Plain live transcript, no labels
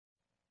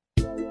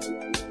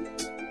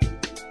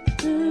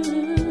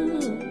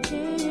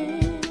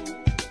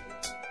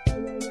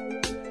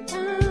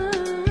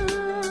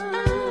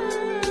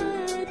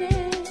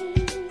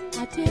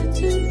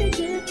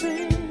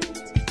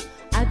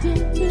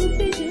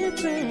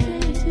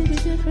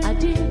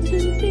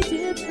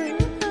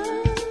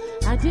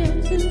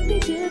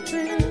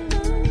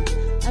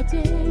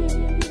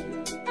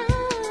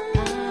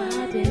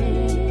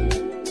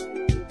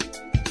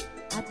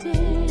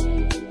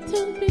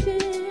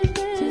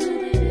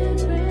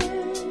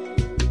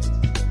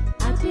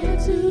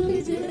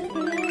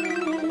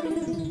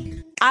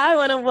I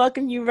want to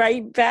welcome you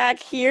right back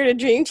here to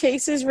Dream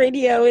Chasers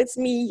Radio. It's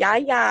me,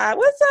 Yaya.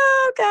 What's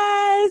up,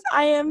 guys?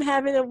 I am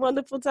having a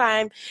wonderful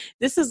time.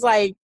 This is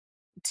like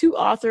 2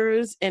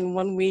 authors in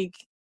 1 week,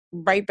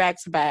 right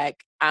back to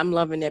back. I'm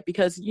loving it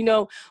because, you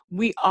know,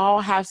 we all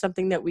have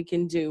something that we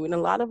can do. And a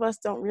lot of us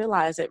don't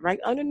realize it. Right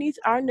underneath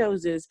our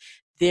noses,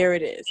 there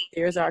it is.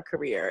 There's our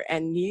career.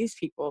 And these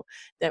people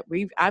that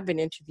I've been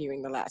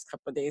interviewing the last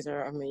couple of days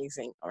are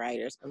amazing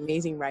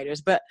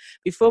writers. But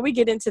before we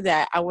get into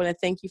that, I want to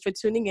thank you for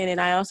tuning in.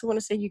 And I also want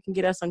to say you can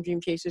get us on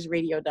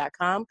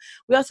dreamchasersradio.com.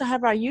 We also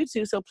have our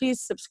YouTube. So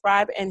please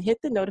subscribe and hit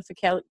the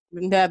notification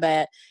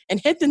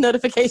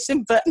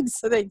button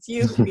so that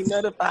you will be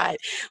notified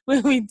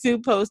when we do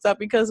post up,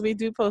 because we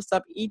do post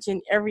up each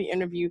and every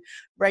interview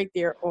right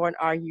there on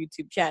our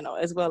YouTube channel,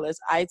 as well as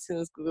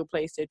iTunes, Google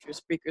Play, Stitcher,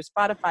 Spreaker,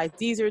 Spotify,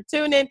 Deezer,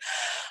 TuneIn,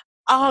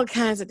 all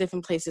kinds of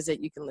different places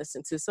that you can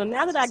listen to. So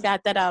now that I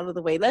got that out of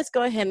the way, let's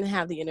go ahead and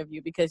have the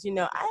interview, because, you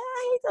know,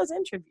 I hate those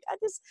interviews. I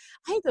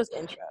hate those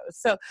intros.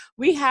 So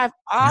we have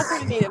author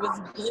today that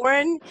was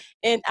born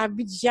in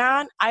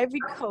Abidjan, Ivory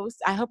Coast.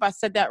 I hope I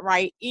said that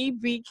right.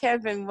 E.B.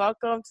 Kevin,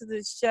 welcome to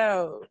the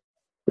show.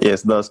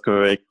 Yes, that's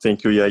correct.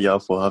 Thank you, Yaya,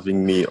 for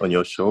having me on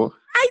your show.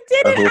 I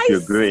did it. I hope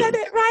you're great. Said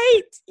it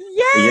right.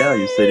 Yay! Yeah,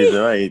 you said it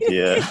right.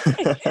 Yeah.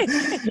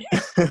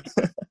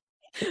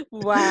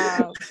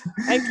 Wow.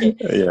 Okay.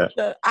 Yeah.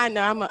 So I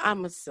know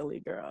I'm a silly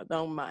girl.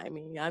 Don't mind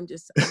me. I'm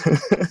just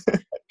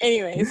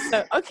anyway.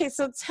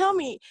 So tell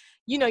me,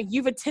 you know,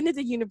 you've attended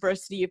the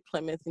University of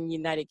Plymouth in the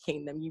United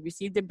Kingdom. You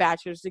received a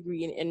bachelor's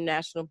degree in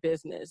international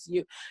business.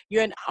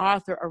 You're an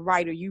author, a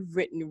writer. You've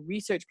written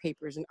research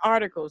papers and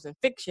articles and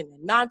fiction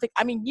and nonfiction.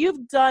 I mean,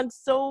 you've done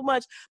so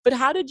much. But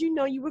how did you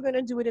know you were going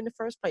to do it in the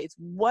first place?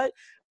 What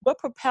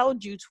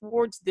propelled you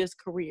towards this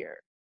career?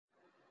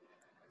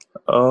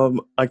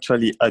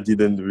 Actually, I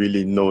didn't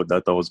really know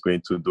that I was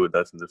going to do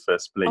that in the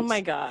first place. Oh my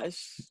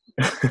gosh.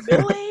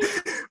 Really?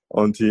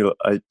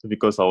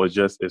 Because I was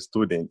just a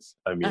student.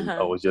 I mean,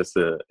 I was just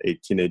a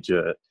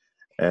teenager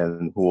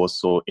and who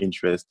was so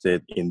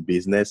interested in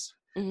business.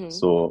 Mm-hmm.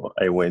 So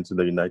I went to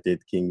the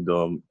United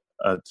Kingdom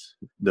at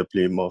the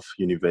Plymouth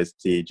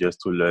University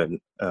just to learn,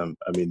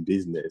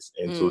 business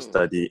and to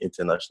study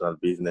international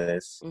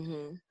business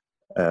in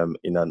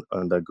an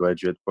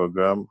undergraduate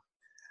program.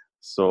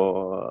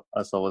 So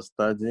as I was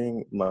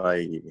studying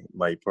my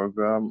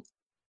program,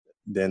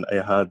 then I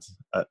had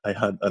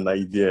an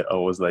idea. I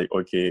was like,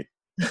 okay,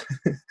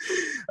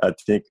 I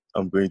think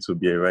I'm going to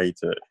be a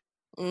writer.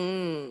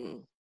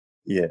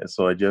 Yeah,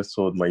 so I just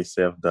told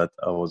myself that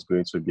I was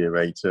going to be a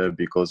writer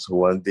because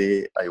one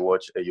day I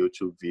watched a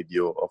YouTube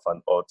video of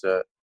an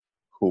author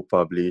who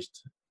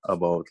published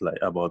about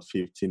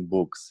 15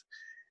 books,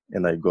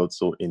 and I got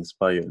so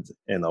inspired,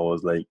 and I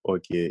was like,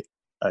 okay,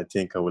 I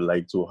think I would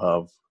like to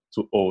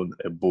own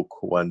a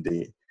book one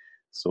day.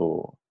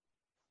 So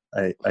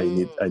I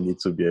need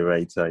to be a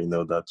writer in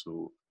order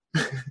to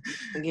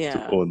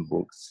to own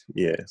books.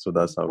 Yeah, so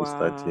that's how we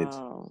started.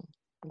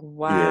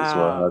 Wow. Yeah, so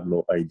I had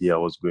no idea I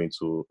was going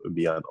to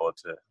be an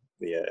author.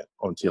 Yeah,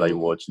 until I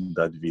watched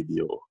that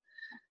video,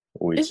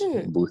 which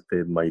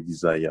boosted my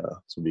desire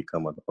to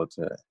become an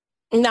author.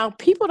 Now,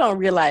 people don't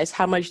realize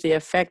how much they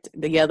affect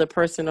the other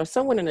person or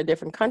someone in a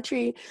different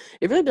country.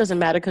 It really doesn't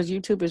matter because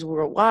YouTube is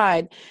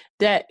worldwide.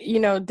 That, you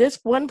know, this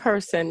one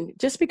person,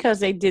 just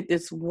because they did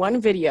this one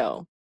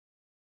video,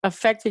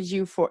 affected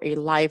you for a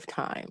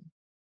lifetime.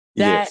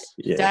 That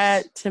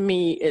to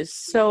me is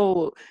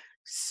so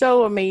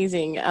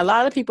amazing. A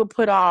lot of people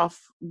put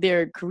off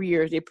their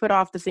careers. They put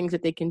off the things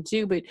that they can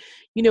do. But,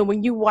 you know,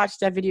 when you watched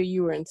that video,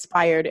 you were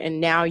inspired, and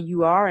now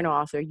you are an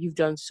author. You've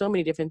done so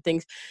many different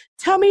things.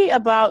 Tell me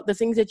about the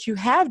things that you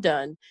have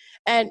done,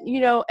 and, you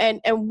know,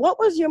 and what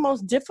was your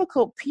most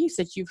difficult piece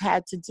that you've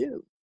had to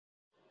do?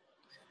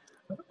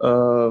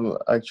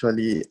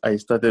 Actually, I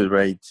started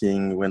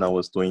writing when I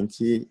was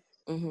 20,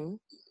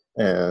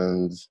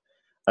 and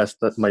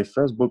my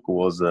first book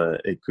was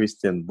a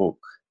Christian book.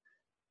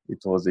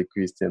 It was a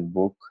Christian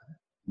book,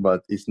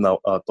 but it's now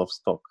out of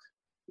stock.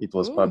 It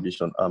was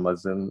published on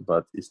Amazon,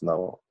 but it's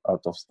now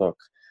out of stock.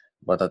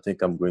 But I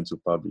think I'm going to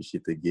publish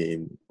it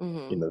again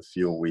in a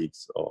few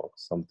weeks or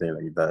something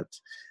like that.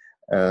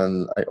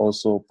 And I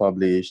also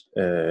published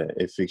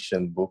a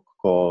fiction book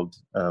called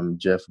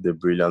Jeff the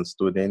Brilliant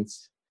Student,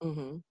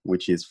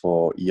 which is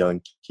for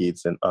young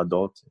kids and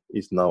adults.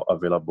 It's now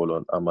available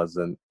on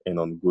Amazon and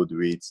on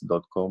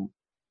Goodreads.com.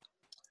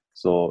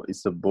 So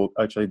it's a book.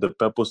 Actually, the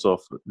purpose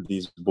of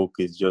this book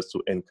is just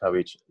to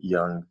encourage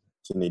young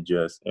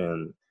teenagers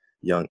and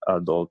young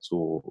adults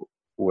to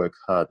work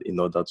hard in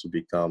order to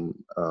become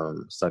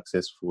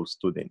successful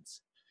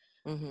students.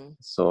 Mm-hmm.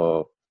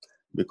 So,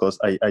 because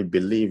I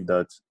believe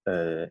that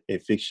a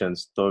fiction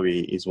story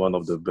is one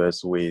of the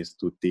best ways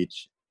to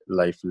teach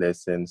life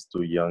lessons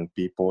to young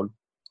people.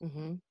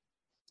 Mm-hmm.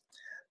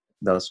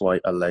 That's why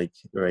I like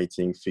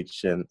writing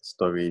fiction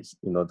stories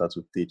in order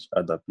to teach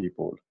other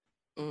people.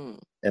 Mm.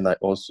 And I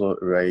also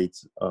write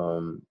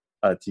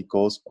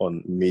articles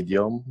on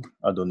Medium.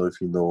 I don't know if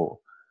you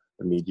know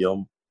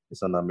Medium.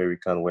 It's an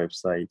American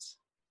website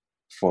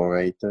for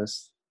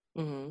writers.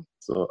 Mm-hmm.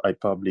 So I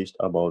published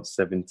about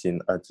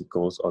 17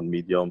 articles on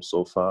Medium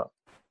so far.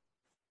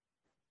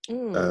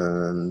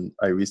 And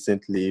I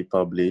recently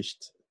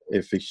published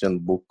a fiction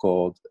book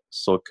called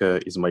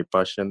Soccer is My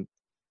Passion.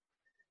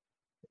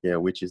 Yeah,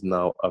 which is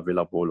now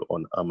available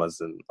on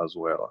Amazon as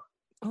well.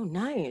 Oh,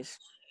 nice.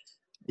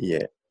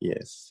 Yeah,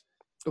 yes.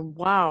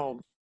 Wow.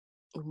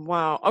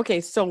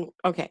 Okay, so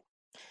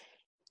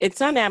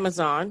it's on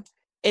Amazon.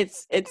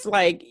 It's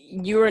like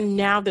you're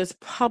now this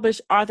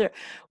published author.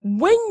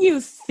 When you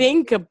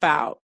think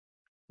about,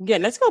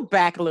 again, let's go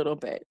back a little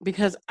bit,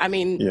 because I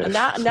mean, Yeah.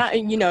 not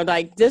you know,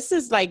 like this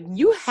is like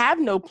you have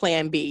no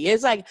plan B.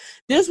 It's like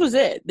this was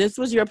it. This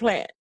was your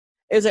plan.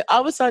 It's like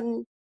all of a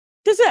sudden,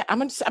 this is it.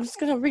 I'm just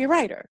gonna be a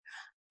writer.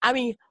 I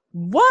mean,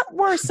 what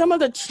were some of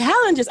the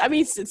challenges? I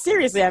mean,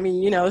 seriously, I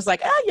mean, it's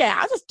like, oh yeah,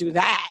 I'll just do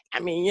that. I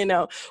mean,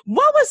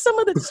 what were some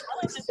of the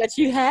challenges that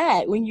you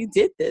had when you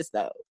did this,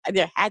 though?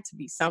 There had to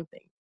be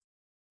something.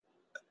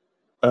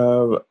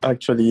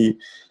 Actually,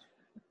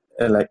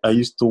 like I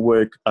used to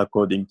work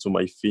according to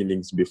my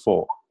feelings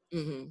before.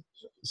 Mm-hmm.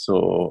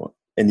 So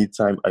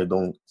anytime I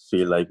don't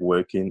feel like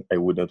working, I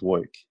wouldn't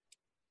work.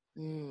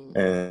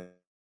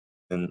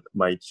 And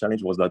my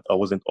challenge was that I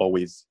wasn't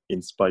always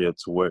inspired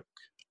to work.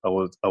 I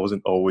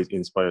wasn't always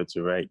inspired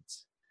to write.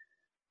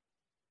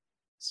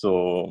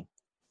 So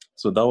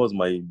that was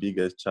my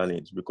biggest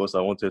challenge, because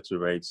I wanted to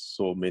write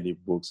so many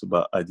books,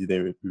 but I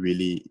didn't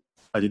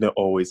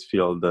always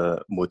feel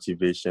the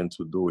motivation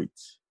to do it.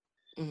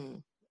 Mm-hmm.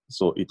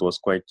 So it was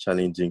quite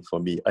challenging for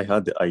me. I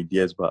had the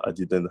ideas, but I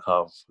didn't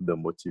have the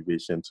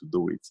motivation to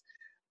do it,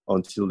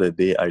 until the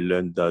day I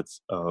learned that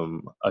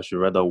I should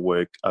rather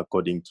work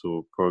according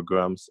to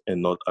programs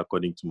and not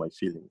according to my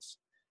feelings.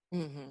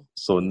 Mm-hmm.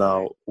 So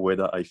now,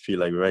 whether I feel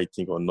like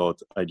writing or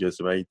not, I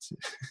just write.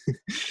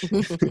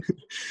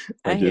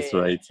 I just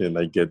write and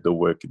I get the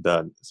work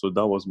done. So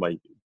that was my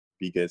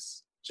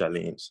biggest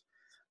challenge: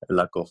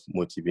 lack of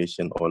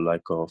motivation or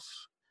lack of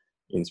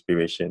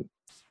inspiration.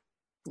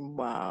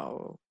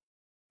 Wow.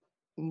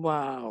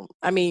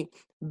 I mean,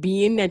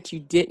 being that you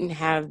didn't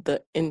have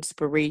the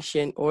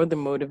inspiration or the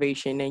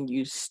motivation and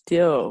you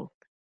still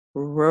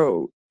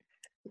wrote,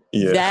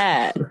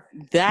 that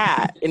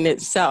in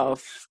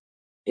itself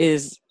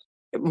is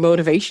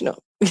motivational.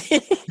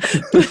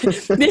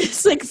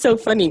 It's like so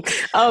funny.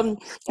 All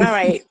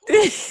right.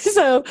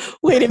 So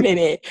wait a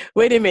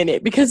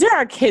minute, because there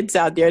are kids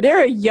out there, there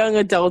are young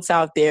adults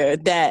out there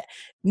that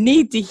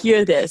need to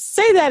hear this.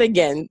 Say that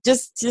again.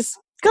 Just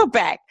go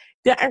back.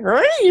 Say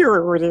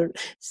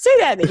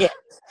that again.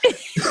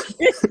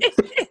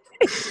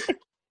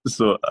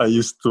 So I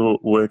used to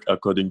work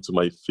according to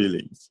my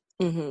feelings.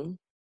 Mm-hmm.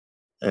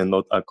 And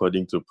not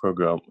according to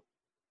program.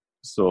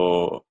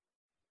 So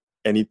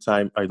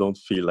anytime I don't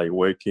feel like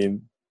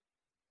working,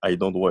 I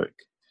don't work.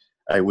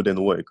 I wouldn't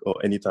work. Or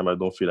anytime I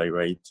don't feel like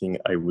writing,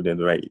 I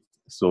wouldn't write.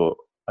 So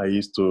I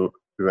used to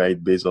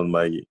write based on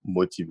my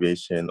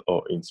motivation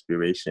or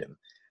inspiration,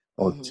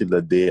 until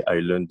the day I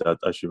learned that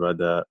I should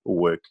rather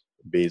work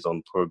based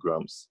on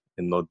programs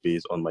and not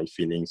based on my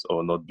feelings,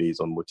 or not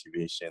based on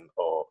motivation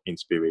or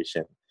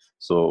inspiration.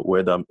 So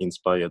whether I'm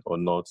inspired or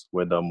not,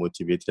 whether I'm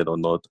motivated or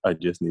not, I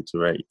just need to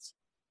write.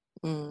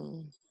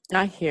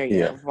 I hear you.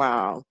 Yeah.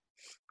 Wow.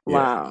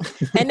 Yeah.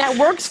 And that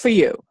works for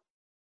you?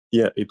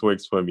 Yeah, it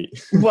works for me.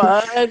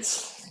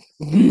 What?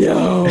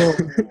 No.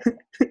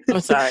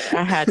 I'm sorry.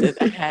 I had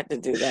to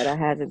do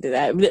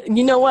that.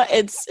 You know what?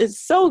 It's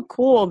so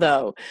cool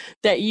though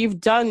that you've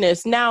done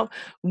this. Now,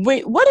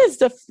 wait, what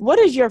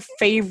is your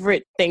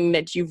favorite thing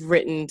that you've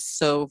written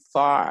so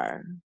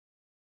far?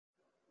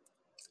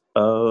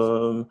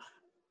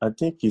 I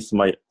think it's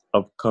my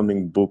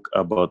upcoming book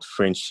about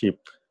friendship,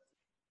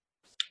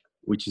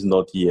 which is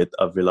not yet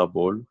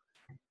available.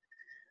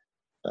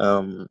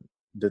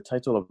 The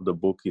title of the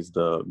book is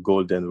The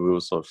Golden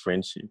Rules of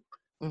Friendship.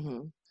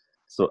 Mm-hmm.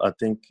 So I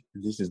think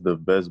this is the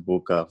best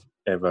book I've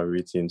ever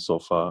written so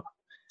far,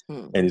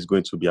 and it's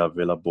going to be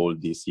available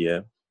this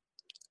year.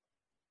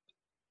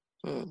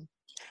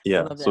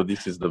 Yeah, so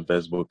this is the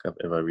best book I've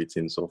ever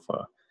written so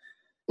far.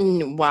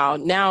 Wow.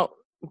 Now,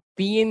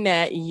 being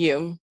that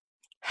you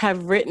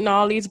have written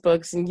all these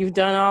books and you've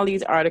done all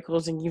these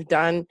articles and you've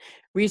done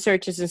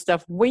researches and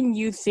stuff, when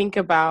you think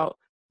about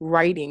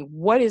writing,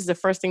 what is the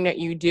first thing that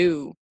you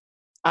do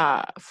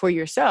for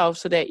yourself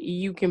so that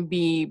you can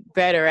be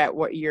better at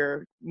what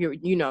you're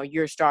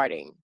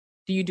starting?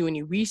 Do you do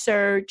any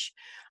research?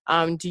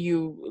 Do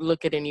you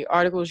look at any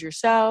articles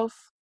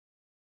yourself?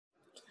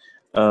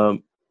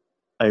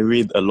 I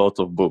read a lot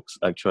of books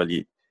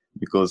actually,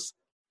 because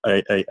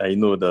I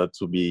know that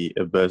to be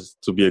a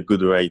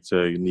good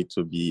writer, you need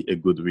to be a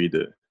good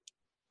reader.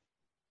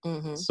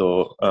 Mm-hmm.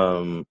 So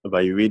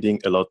by reading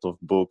a lot of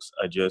books,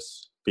 I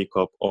just pick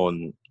up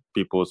on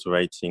people's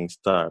writing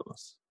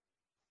styles.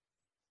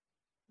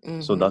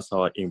 Mm-hmm. So that's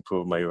how I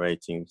improve my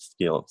writing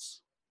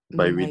skills,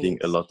 by reading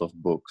a lot of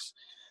books,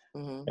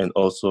 and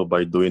also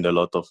by doing a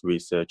lot of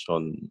research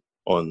on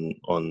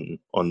authors.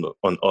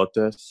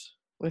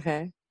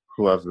 Okay.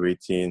 Who have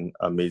written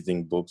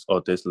amazing books,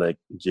 authors like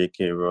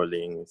J.K.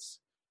 Rowling,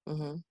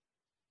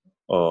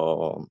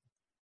 or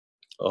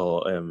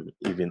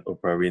even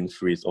Oprah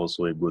Winfrey is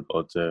also a good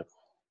author.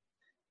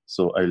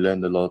 So I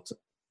learned a lot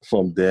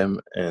from them,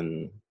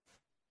 and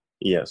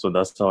so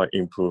that's how I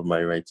improve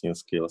my writing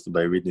skills,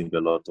 by reading a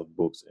lot of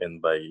books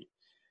and by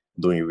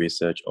doing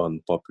research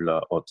on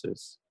popular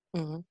authors.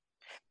 Mm-hmm.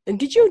 And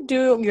did you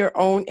do your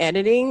own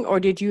editing, or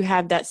did you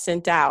have that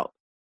sent out?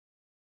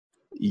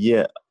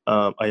 Yeah,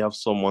 I have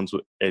someone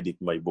to edit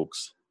my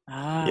books.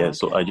 Okay.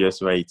 So I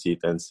just write it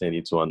and send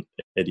it to an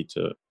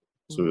editor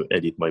to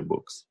edit my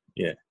books.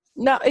 Yeah.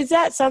 Now, is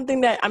that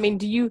something that,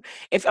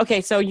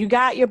 so you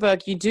got your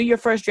book, you do your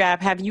first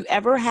draft. Have you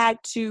ever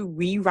had to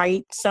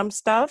rewrite some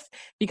stuff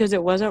because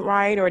it wasn't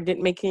right or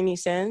didn't make any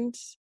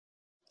sense?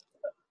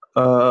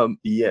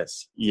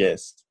 Yes.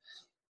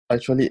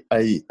 Actually,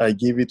 I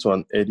give it to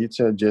an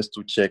editor just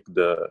to check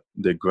the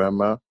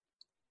grammar,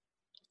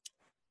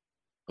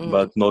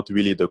 but not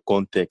really the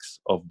context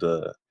of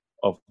the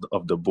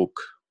book,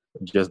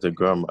 just the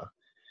grammar.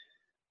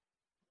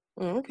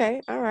 Okay,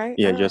 all right.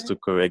 Yeah, just to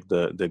correct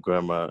the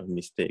grammar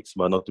mistakes,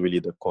 but not really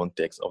the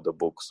context of the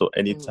book. So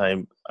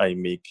anytime I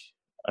make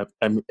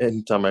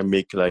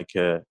like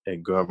a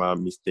grammar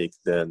mistake,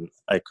 then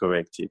I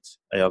correct it.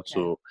 I have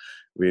to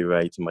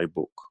rewrite my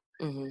book.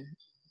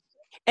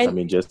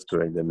 And just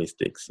correct the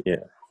mistakes.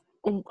 Yeah.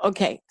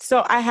 Okay,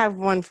 so I have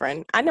one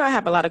friend. I know I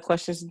have a lot of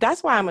questions.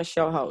 That's why I'm a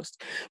show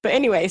host. But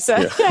anyway, so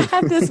I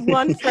have this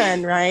one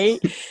friend, right?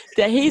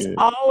 That he's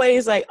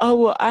always like, oh,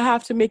 well, I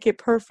have to make it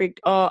perfect.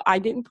 I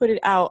didn't put it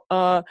out.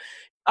 Are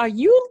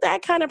you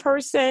that kind of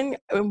person?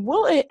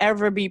 Will it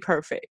ever be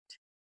perfect?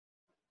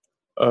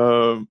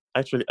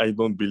 Actually, I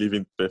don't believe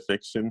in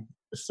perfection.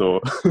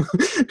 So,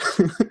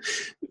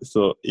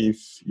 so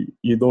if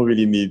you don't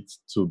really need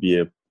to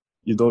be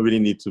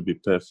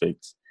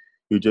perfect.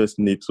 You just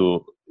need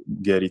to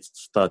get it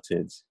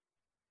started.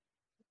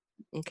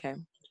 Okay.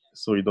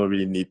 So you don't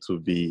really need to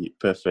be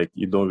perfect.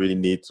 You don't really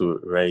need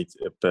to write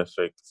a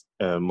perfect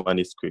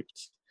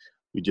manuscript.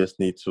 You just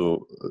need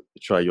to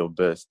try your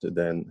best,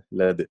 then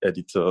let the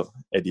editor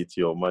edit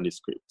your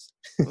manuscript.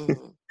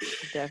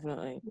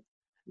 Definitely.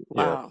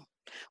 Wow. Yeah.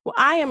 Well,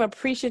 I am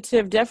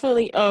appreciative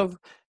definitely of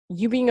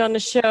you being on the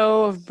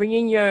show, of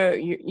bringing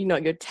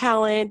your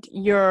talent,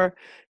 your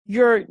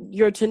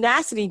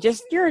tenacity,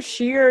 just your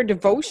sheer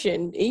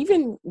devotion,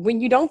 even when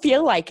you don't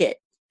feel like it.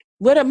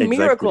 What a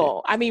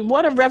miracle. I mean,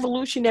 what a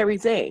revolutionary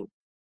thing.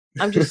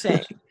 I'm just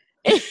saying.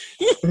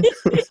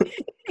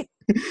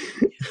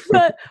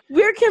 But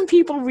where can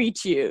people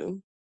reach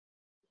you?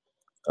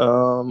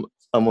 I'm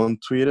on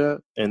Twitter,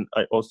 and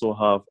I also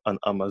have an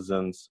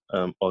Amazon's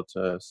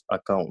authors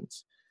account.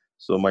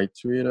 So my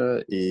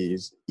Twitter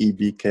is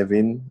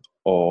ebkevin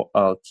or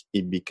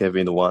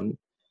 @ebkevin1,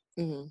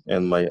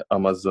 and my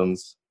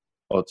Amazon's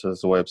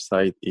authors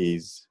website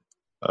is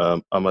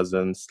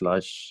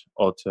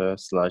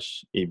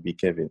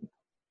Amazon/author/ebkevin.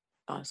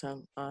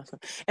 Awesome.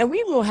 And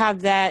we will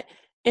have that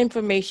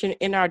information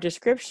in our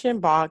description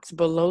box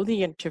below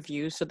the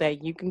interview so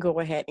that you can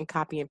go ahead and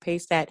copy and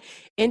paste that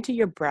into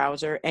your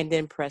browser and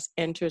then press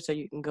enter so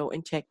you can go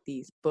and check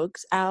these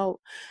books out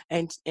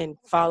and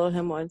follow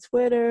him on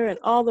Twitter and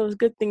all those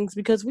good things,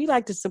 because we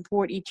like to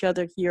support each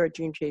other here at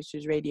Dream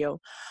Chasers Radio.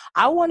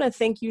 I want to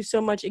thank you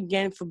so much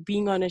again for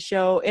being on the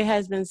show. It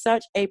has been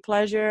such a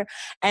pleasure.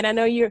 And I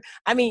know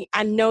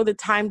I know the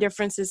time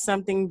difference is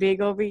something big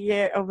over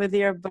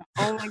there, but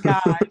oh my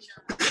gosh.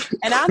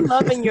 And I'm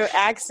loving your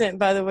accent,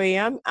 by the way.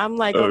 I'm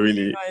like, oh,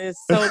 really?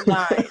 It's so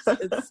nice.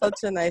 It's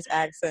such a nice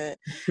accent.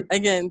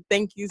 Again,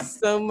 thank you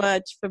so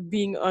much for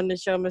being on the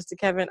show, Mr.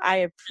 Kevin. I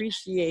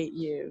appreciate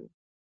you.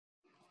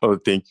 Oh,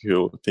 thank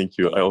you.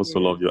 I also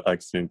love your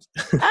accent.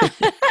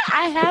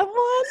 I have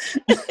one?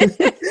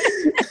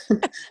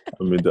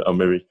 I mean, the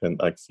American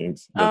accent.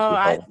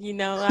 I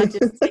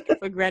just take it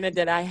for granted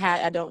that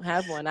I don't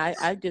have one.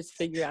 I just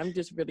figure I'm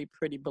just really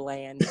pretty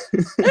bland.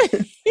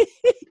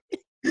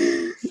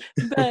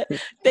 But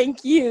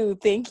thank you.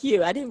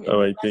 I didn't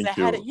realize I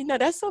had it.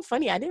 That's so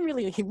funny. I didn't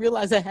really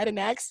realize I had an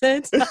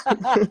accent.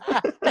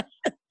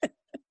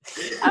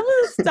 I'm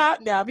going to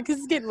stop now because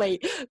it's getting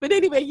late. But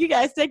anyway, you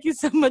guys, thank you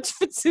so much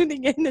for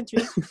tuning in to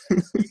Dream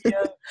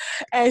Radio.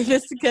 And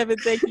Mr. Kevin,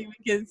 thank you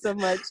again so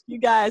much. You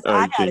guys,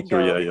 I got to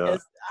go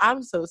because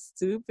I'm so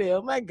stupid.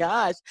 Oh my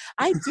gosh.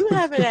 I do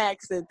have an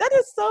accent. That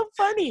is so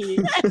funny.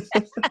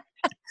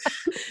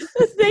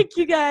 Thank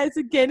you guys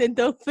again, and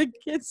don't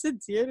forget to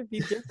dare to be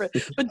different.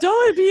 But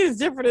don't be as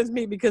different as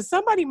me, because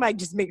somebody might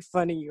just make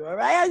fun of you. All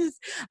right,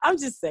 I'm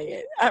just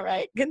saying. All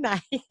right, good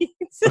night.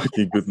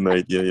 Okay, good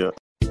night. Yeah.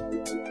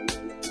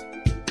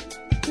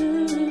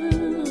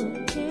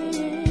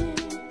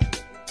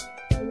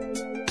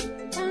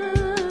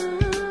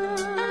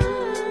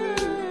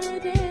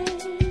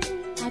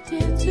 I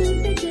dare to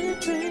be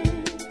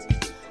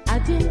different. I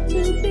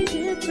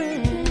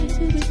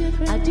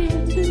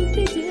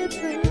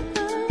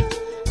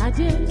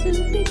dare to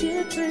be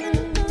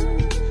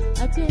different.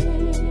 I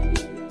dare.